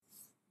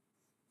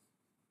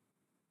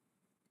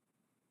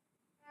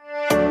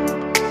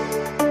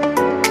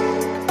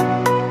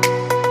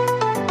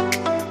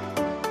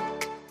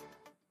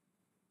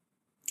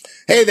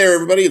Hey there,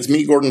 everybody. It's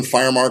me, Gordon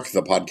Firemark,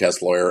 the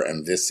podcast lawyer,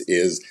 and this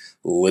is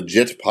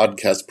Legit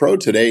Podcast Pro.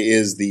 Today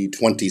is the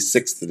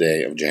 26th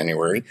day of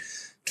January,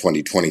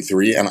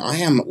 2023, and I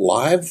am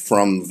live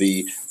from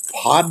the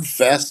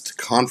Podfest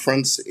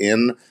conference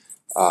in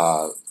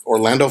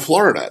Orlando,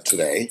 Florida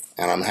today,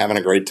 and I'm having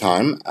a great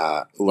time,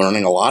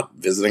 learning a lot,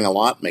 visiting a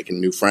lot,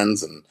 making new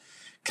friends, and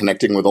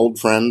connecting with old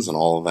friends and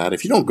all of that.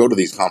 If you don't go to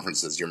these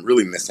conferences, you're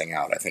really missing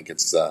out. I think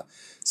it's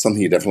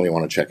something you definitely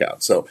want to check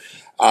out. So,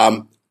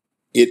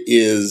 it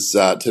is,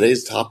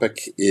 today's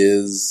topic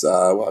is,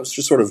 I was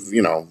just sort of,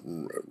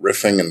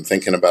 riffing and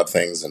thinking about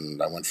things,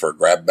 and I went for a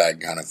grab bag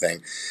kind of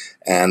thing.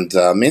 And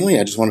mainly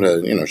I just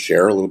wanted to,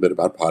 share a little bit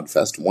about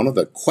Podfest. One of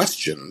the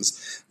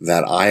questions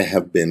that I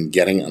have been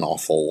getting an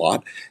awful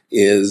lot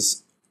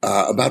is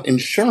about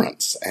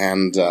insurance.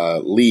 And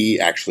Lee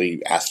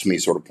actually asked me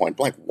sort of point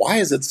blank, why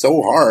is it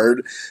so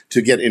hard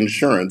to get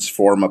insurance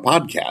for my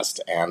podcast?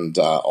 And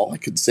all I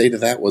could say to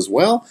that was,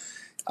 well,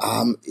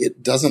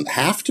 it doesn't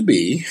have to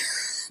be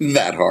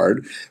that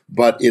hard,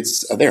 but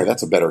it's there.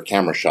 That's a better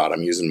camera shot.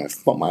 I'm using my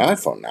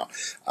iPhone now.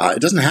 It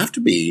doesn't have to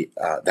be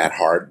that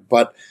hard,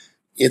 but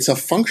it's a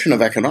function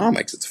of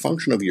economics. It's a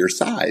function of your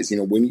size.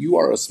 When you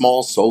are a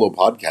small solo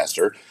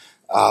podcaster,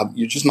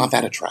 you're just not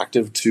that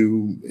attractive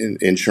to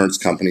insurance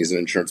companies and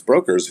insurance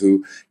brokers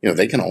who,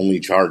 they can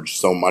only charge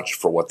so much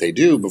for what they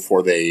do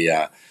before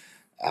they,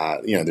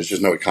 there's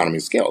just no economy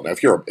of scale. Now,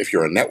 if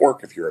you're a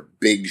network, if you're a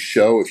big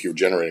show, if you're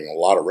generating a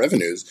lot of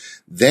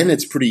revenues, then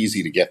it's pretty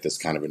easy to get this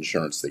kind of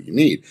insurance that you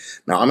need.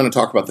 Now, I'm going to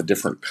talk about the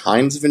different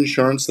kinds of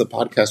insurance that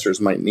podcasters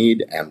might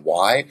need and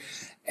why,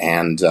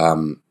 and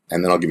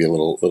then I'll give you a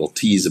little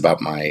tease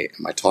about my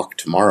talk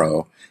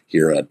tomorrow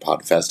here at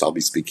Podfest. I'll be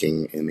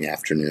speaking in the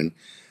afternoon.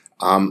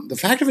 The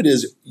fact of it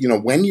is,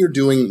 when you're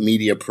doing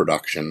media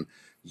production,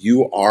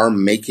 you are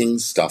making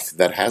stuff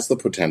that has the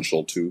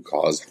potential to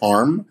cause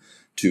harm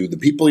to the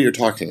people you're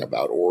talking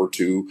about, or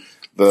to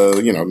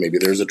maybe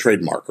there's a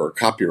trademark or a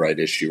copyright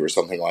issue or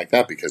something like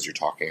that because you're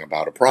talking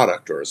about a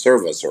product or a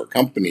service or a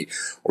company,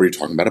 or you're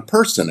talking about a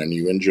person and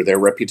you injure their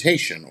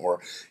reputation,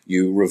 or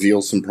you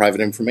reveal some private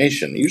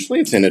information. Usually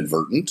it's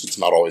inadvertent. It's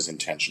not always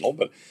intentional,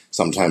 but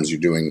sometimes you're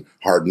doing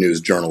hard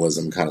news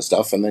journalism kind of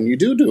stuff, and then you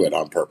do it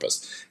on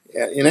purpose.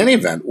 In any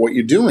event, what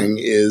you're doing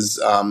is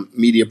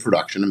media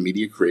production, and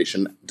media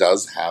creation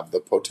does have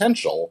the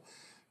potential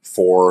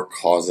for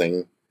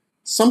causing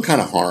some kind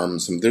of harm.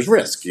 There's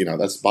risk,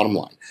 that's the bottom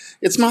line.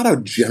 It's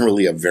not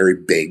generally a very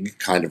big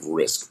kind of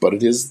risk, but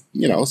it is,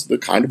 the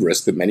kind of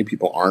risk that many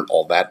people aren't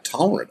all that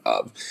tolerant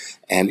of.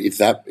 And if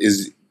that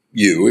is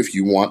if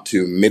you want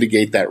to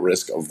mitigate that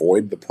risk,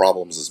 avoid the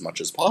problems as much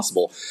as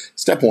possible,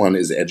 step one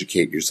is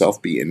educate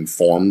yourself, be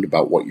informed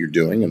about what you're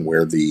doing and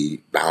where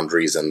the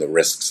boundaries and the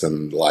risks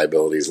and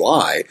liabilities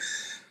lie.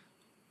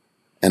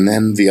 And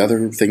then the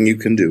other thing you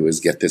can do is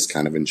get this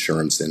kind of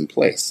insurance in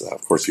place.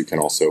 Of course, you can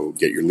also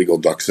get your legal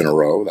ducks in a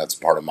row. That's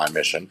part of my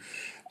mission.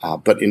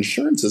 But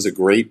insurance is a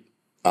great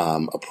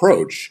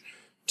approach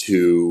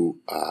to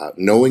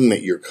knowing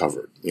that you're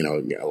covered.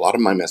 A lot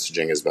of my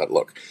messaging is about,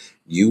 look,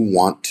 you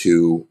want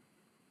to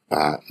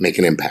make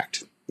an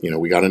impact.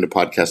 We got into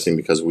podcasting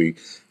because we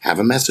have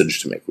a message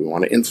to make. We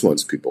want to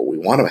influence people. We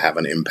want to have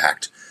an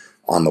impact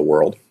on the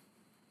world.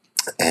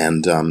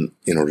 And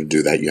in order to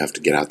do that, you have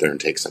to get out there and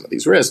take some of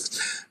these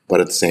risks.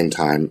 But at the same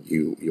time,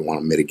 you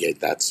want to mitigate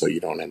that so you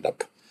don't end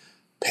up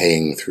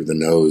paying through the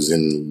nose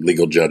in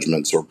legal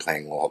judgments or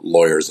paying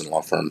lawyers and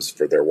law firms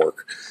for their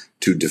work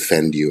to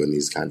defend you in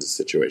these kinds of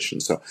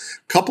situations. So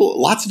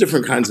lots of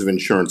different kinds of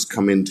insurance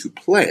come into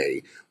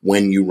play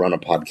when you run a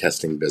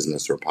podcasting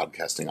business or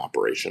podcasting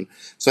operation.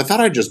 So I thought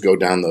I'd just go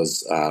down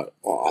those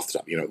off the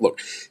top. Look,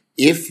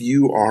 if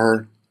you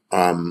are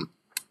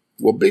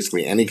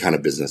basically any kind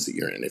of business that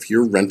you're in. If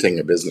you're renting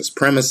a business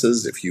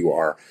premises, if you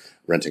are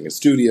renting a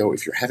studio,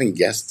 if you're having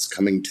guests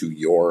coming to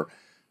your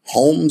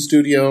home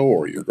studio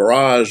or your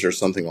garage or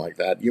something like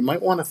that, you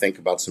might want to think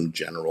about some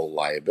general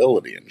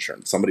liability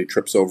insurance. Somebody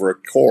trips over a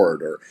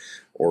cord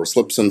or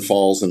slips and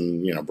falls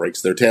and,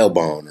 breaks their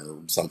tailbone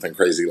or something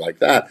crazy like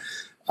that.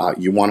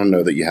 You want to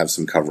know that you have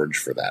some coverage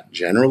for that.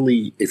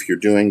 Generally, if you're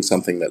doing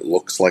something that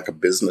looks like a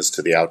business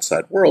to the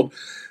outside world,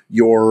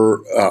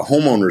 your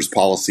homeowner's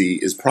policy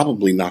is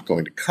probably not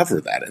going to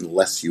cover that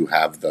unless you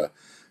have the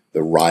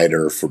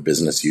rider for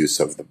business use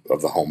of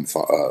the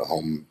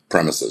home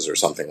premises or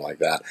something like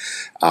that.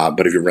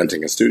 But if you're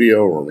renting a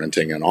studio or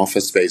renting an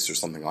office space or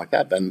something like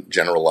that, then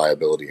general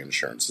liability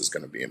insurance is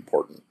going to be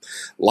important.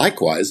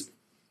 Likewise,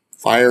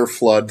 fire,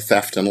 flood,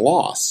 theft, and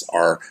loss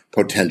are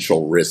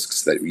potential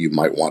risks that you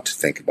might want to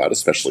think about,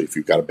 especially if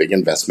you've got a big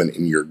investment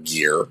in your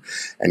gear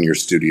and your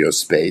studio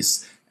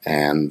space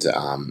and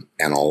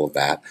all of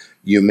that.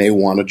 You may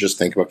want to just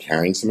think about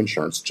carrying some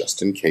insurance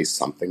just in case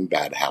something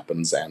bad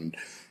happens and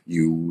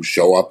you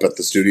show up at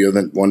the studio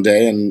one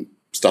day and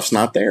stuff's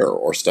not there,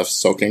 or stuff's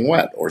soaking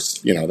wet, or,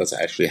 that's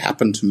actually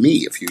happened to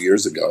me a few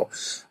years ago.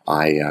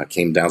 I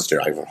came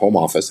downstairs. I have a home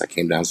office. I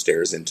came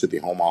downstairs into the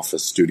home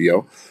office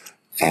studio,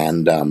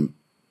 and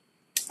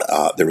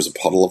there was a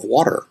puddle of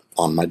water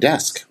on my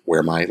desk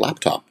where my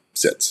laptop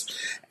sits.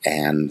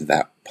 And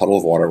that puddle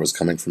of water was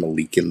coming from a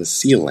leak in the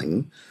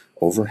ceiling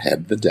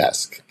overhead the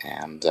desk.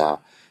 And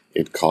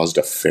it caused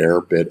a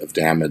fair bit of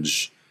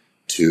damage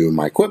to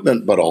my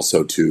equipment, but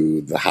also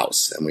to the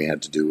house. And we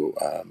had to do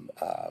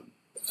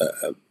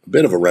a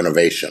bit of a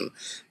renovation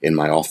in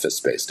my office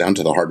space, down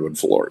to the hardwood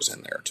floors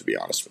in there, to be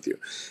honest with you.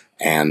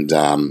 And,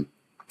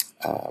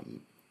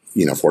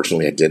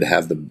 fortunately I did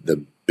have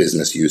the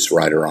business use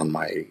rider on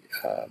my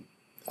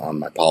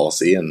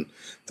policy, and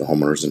the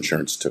homeowner's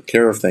insurance took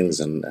care of things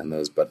and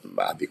those, but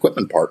the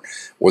equipment part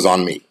was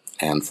on me.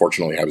 And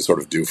fortunately I was sort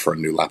of due for a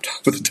new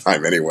laptop at the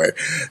time anyway.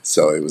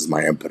 So it was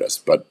my impetus,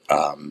 but,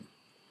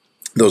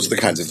 those are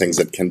the kinds of things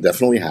that can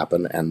definitely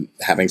happen, and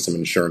having some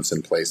insurance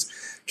in place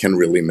can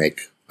really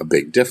make a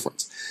big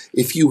difference.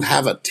 If you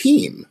have a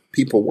team,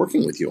 people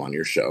working with you on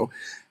your show,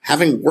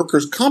 having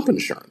workers' comp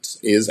insurance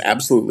is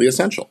absolutely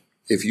essential.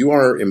 If you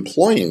are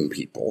employing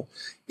people,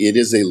 it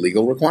is a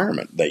legal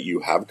requirement that you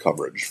have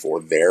coverage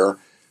for their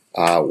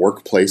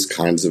workplace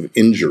kinds of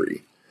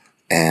injury.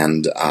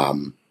 And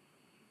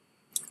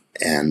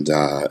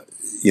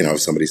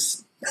if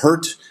somebody's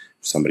hurt,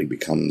 if somebody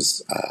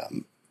becomes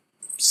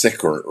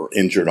sick or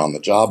injured on the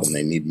job and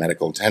they need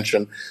medical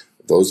attention,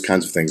 those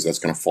kinds of things, that's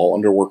going to fall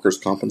under workers'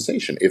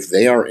 compensation. If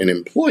they are an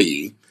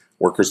employee,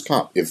 workers'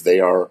 comp. If they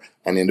are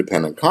an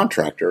independent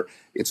contractor,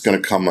 it's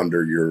going to come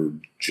under your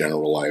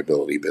general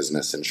liability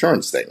business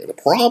insurance thing. The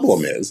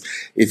problem is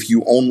if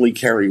you only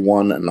carry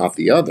one and not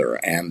the other,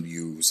 and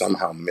you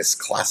somehow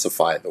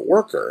misclassify the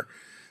worker,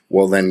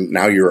 well, then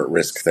now you're at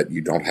risk that you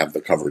don't have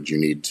the coverage you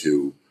need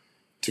to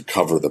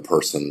cover the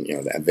person.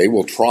 And they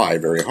will try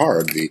very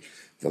hard. The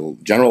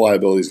general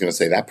liability is going to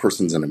say that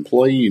person's an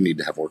employee, you need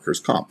to have workers'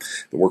 comp.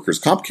 The workers'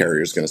 comp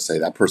carrier is going to say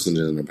that person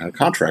is an independent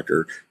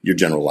contractor, your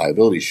general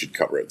liability should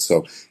cover it.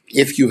 So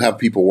if you have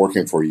people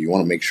working for you, you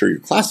want to make sure you're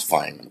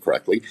classifying them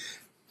correctly.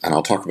 And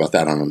I'll talk about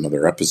that on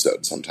another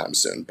episode sometime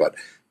soon. But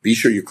be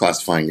sure you're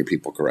classifying your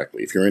people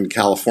correctly. If you're in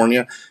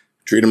California,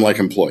 treat them like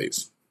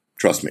employees.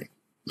 Trust me.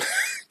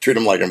 Treat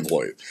them like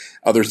employees.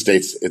 Other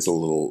states, it's a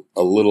little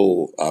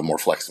more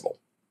flexible.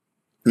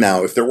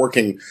 Now, if they're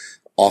working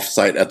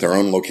off-site at their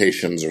own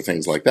locations or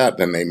things like that,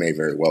 then they may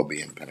very well be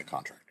independent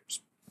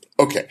contractors.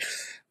 Okay,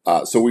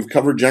 so we've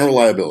covered general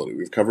liability.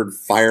 We've covered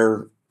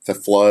fire,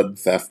 flood,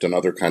 theft, and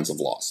other kinds of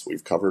loss.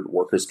 We've covered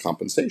workers'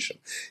 compensation.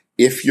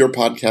 If your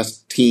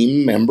podcast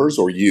team members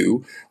or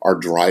you are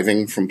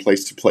driving from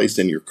place to place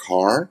in your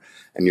car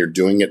and you're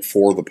doing it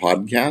for the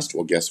podcast,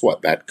 well, guess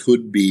what? That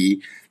could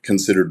be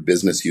considered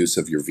business use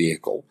of your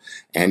vehicle,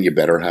 and you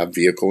better have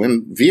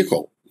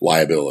vehicle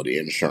liability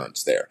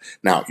insurance there.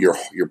 Now,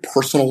 your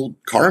personal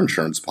car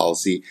insurance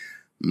policy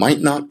might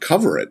not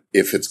cover it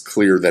if it's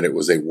clear that it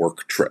was a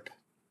work trip,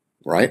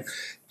 right?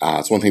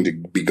 It's one thing to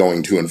be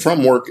going to and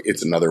from work.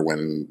 It's another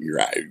when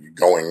you're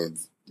going,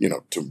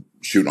 to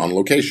shoot on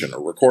location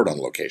or record on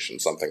location,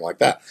 something like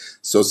that.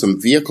 So some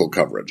vehicle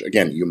coverage.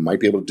 Again, you might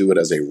be able to do it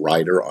as a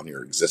rider on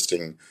your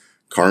existing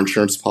car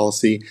insurance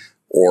policy,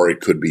 or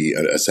it could be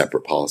a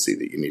separate policy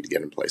that you need to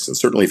get in place. And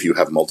certainly if you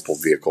have multiple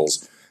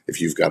vehicles, if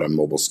you've got a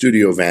mobile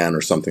studio van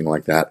or something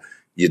like that,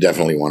 you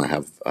definitely want to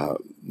have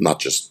not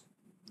just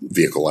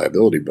vehicle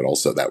liability, but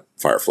also that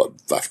fire, flood,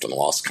 theft, and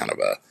loss kind of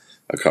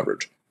a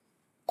coverage.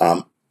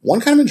 One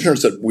kind of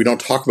insurance that we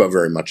don't talk about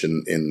very much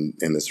in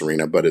this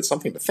arena, but it's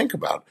something to think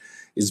about,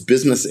 is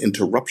business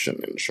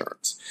interruption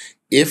insurance.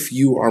 If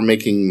you are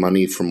making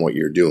money from what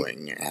you're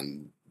doing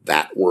and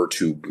that were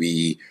to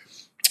be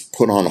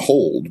put on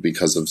hold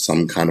because of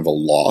some kind of a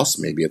loss,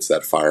 maybe it's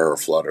that fire or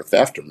flood or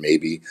theft, or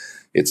maybe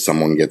it's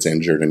someone gets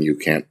injured and you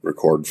can't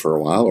record for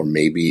a while, or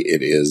maybe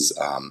it is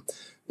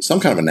some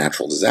kind of a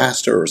natural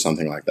disaster or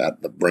something like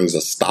that that brings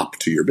a stop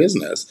to your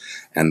business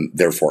and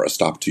therefore a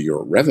stop to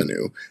your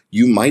revenue,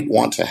 you might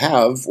want to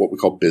have what we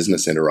call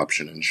business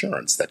interruption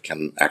insurance that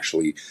can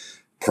actually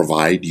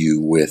provide you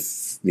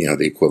with,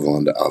 the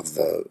equivalent of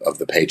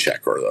the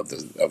paycheck or of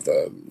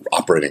the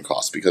operating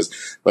costs.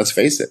 Because let's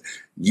face it,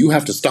 you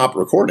have to stop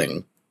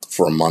recording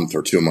for a month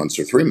or 2 months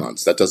or 3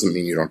 months. That doesn't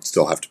mean you don't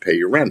still have to pay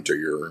your rent or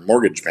your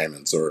mortgage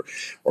payments or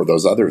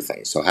those other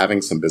things. So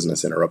having some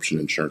business interruption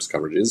insurance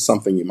coverage is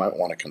something you might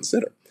want to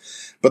consider.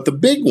 But the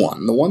big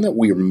one, the one that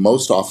we are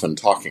most often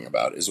talking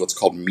about, is what's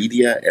called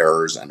media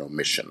errors and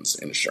omissions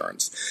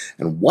insurance.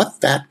 And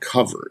what that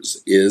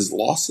covers is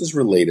losses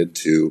related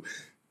to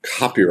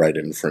copyright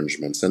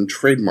infringements and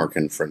trademark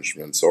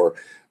infringements or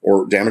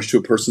damage to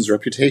a person's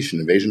reputation,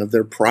 invasion of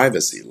their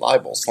privacy,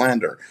 libel,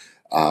 slander.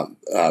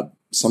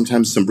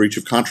 Sometimes some breach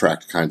of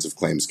contract kinds of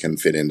claims can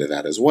fit into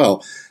that as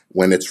well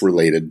when it's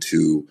related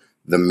to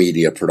the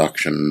media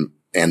production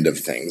end of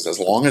things, as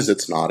long as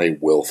it's not a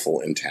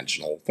willful,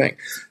 intentional thing.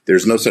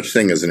 There's no such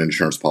thing as an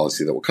insurance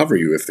policy that will cover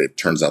you if it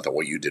turns out that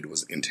what you did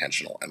was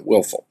intentional and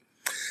willful.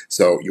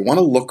 So you want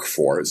to look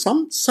for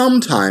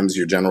sometimes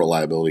your general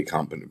liability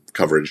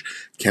coverage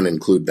can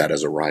include that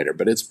as a rider,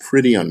 but it's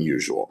pretty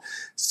unusual.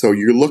 So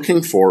you're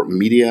looking for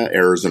media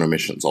errors and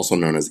omissions, also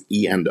known as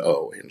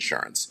E&O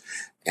insurance.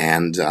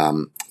 And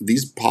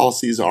these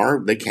policies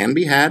they can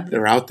be had.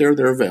 They're out there.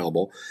 They're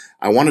available.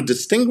 I want to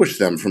distinguish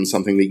them from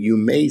something that you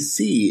may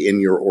see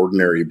in your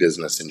ordinary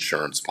business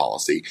insurance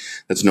policy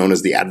that's known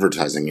as the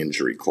advertising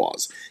injury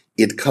clause.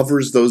 It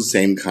covers those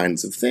same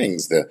kinds of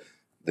things, the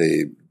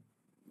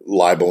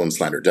libel and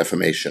slander,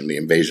 defamation, the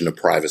invasion of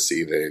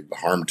privacy, the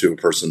harm to a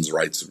person's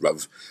rights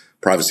of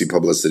privacy,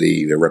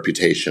 publicity, their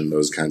reputation,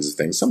 those kinds of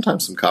things.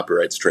 Sometimes some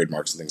copyrights,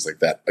 trademarks, and things like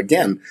that.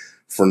 Again,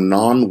 for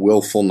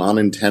non-willful,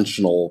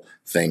 non-intentional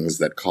things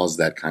that cause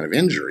that kind of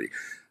injury.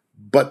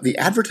 But the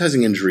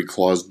advertising injury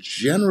clause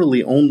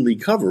generally only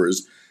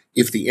covers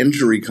if the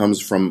injury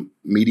comes from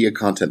media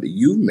content that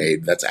you've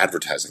made that's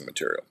advertising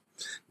material.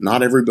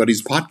 Not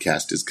everybody's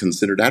podcast is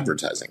considered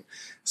advertising.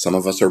 Some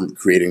of us are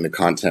creating the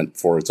content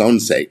for its own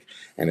sake,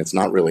 and it's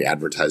not really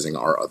advertising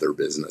our other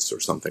business or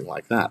something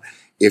like that.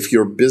 If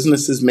your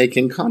business is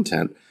making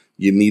content,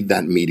 you need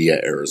that media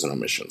errors and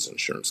omissions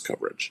insurance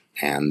coverage.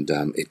 And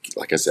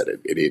like I said,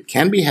 it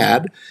can be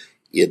had.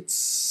 It's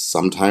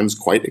sometimes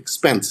quite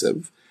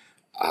expensive.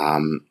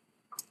 And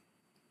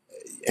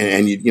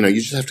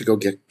you just have to go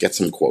get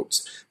some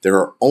quotes. There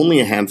are only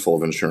a handful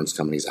of insurance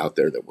companies out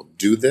there that will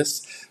do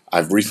this.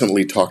 I've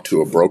recently talked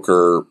to a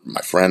broker,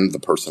 my friend, the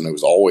person who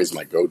was always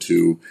my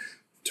go-to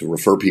to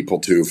refer people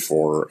to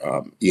for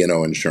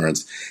E&O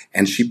insurance.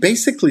 And she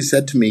basically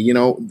said to me,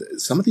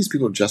 some of these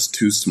people are just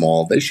too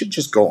small. They should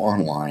just go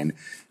online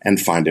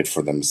and find it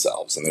for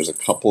themselves. And there's a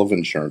couple of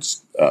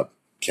insurance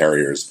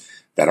carriers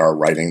that are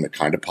writing the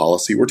kind of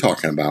policy we're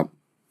talking about.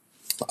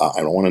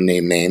 I don't want to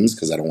name names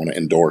because I don't want to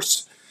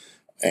endorse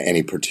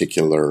any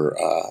particular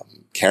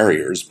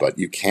carriers, but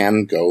you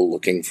can go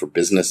looking for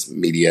business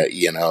media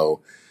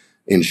E&O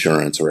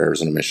insurance or errors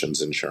and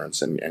omissions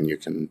insurance, and you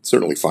can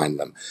certainly find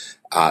them.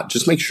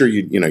 Just make sure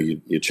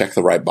you check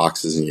the right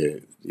boxes and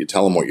you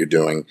tell them what you're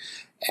doing,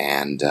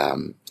 and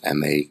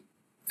they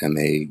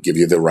give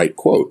you the right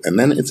quote. And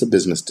then it's a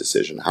business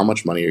decision. How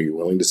much money are you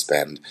willing to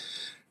spend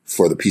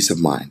for the peace of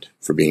mind,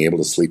 for being able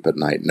to sleep at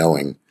night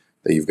knowing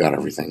that you've got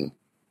everything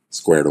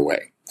squared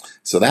away?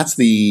 So that's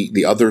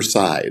the other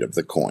side of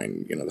the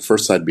coin. The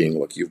first side being,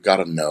 look, you've got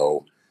to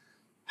know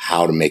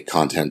how to make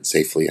content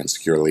safely and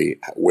securely,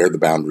 where the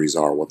boundaries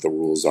are, what the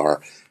rules are.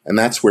 And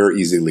that's where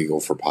Easy Legal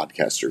for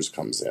Podcasters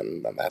comes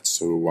in. And that's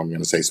who I'm going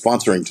to say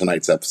sponsoring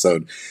tonight's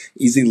episode.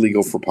 Easy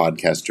Legal for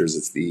Podcasters.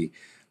 It's the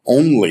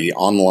only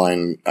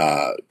online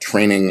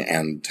training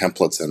and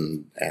templates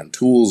and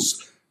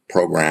tools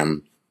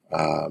program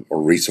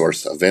or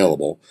resource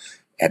available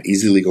at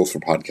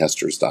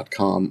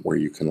easylegalforpodcasters.com, where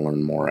you can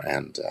learn more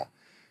and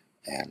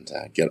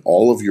get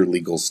all of your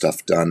legal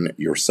stuff done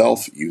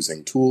yourself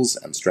using tools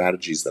and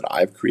strategies that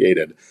I've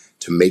created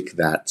to make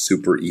that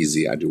super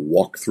easy. I do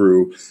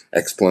walkthrough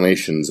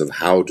explanations of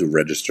how to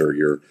register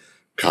your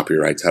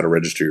copyrights, how to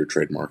register your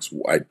trademarks.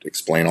 I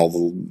explain all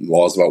the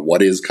laws about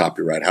what is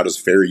copyright, how does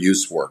fair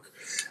use work.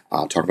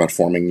 Talk about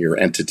forming your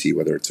entity,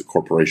 whether it's a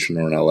corporation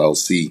or an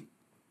LLC.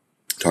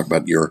 Talk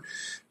about your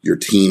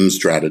team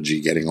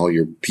strategy, getting all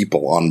your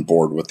people on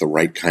board with the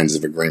right kinds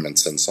of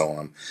agreements and so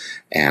on.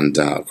 And,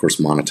 of course,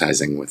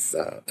 monetizing with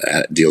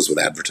deals with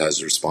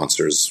advertisers,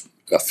 sponsors,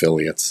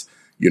 affiliates,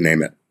 you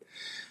name it.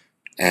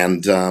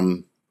 And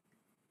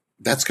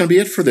that's going to be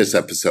it for this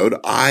episode.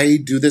 I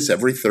do this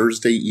every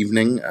Thursday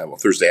evening,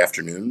 Thursday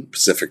afternoon,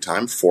 Pacific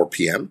time, 4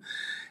 p.m.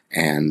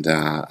 And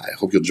I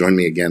hope you'll join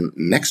me again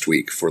next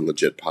week for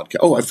Legit Podcast.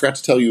 Oh, I forgot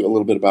to tell you a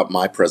little bit about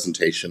my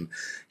presentation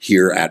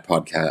here at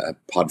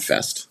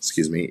Podfest,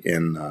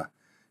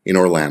 in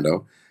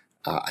Orlando.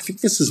 I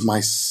think this is my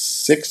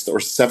 6th or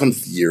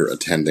 7th year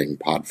attending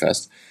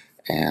Podfest.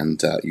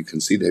 And you can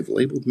see they've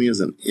labeled me as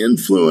an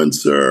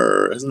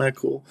influencer. Isn't that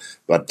cool?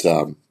 But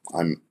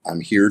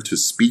I'm here to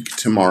speak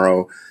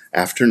tomorrow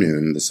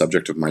afternoon. The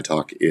subject of my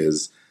talk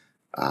is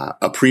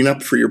a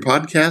prenup for your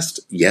podcast.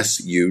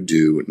 Yes, you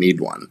do need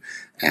one.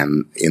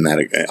 And in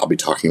that, I'll be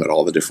talking about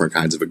all the different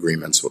kinds of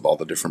agreements with all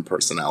the different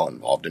personnel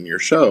involved in your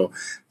show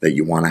that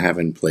you want to have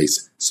in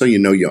place so you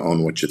know you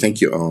own what you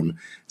think you own,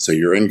 so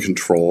you're in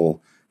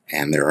control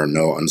and there are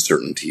no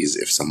uncertainties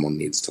if someone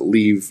needs to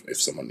leave, if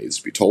someone needs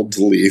to be told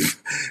to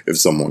leave, if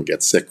someone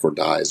gets sick or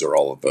dies, or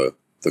all of the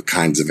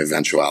kinds of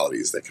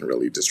eventualities that can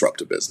really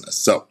disrupt a business.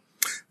 So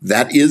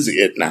that is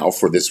it now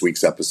for this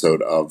week's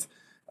episode of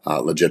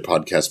Legit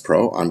Podcast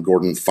Pro. I'm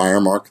Gordon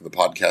Firemark, the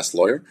podcast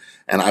lawyer,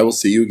 and I will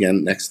see you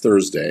again next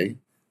Thursday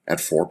at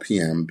 4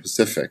 p.m.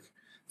 Pacific.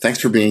 Thanks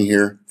for being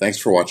here. Thanks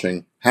for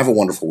watching. Have a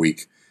wonderful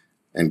week,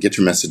 and get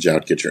your message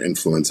out, get your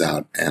influence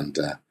out, and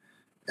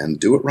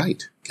do it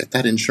right. Get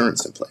that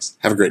insurance in place.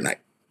 Have a great night.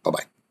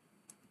 Bye-bye.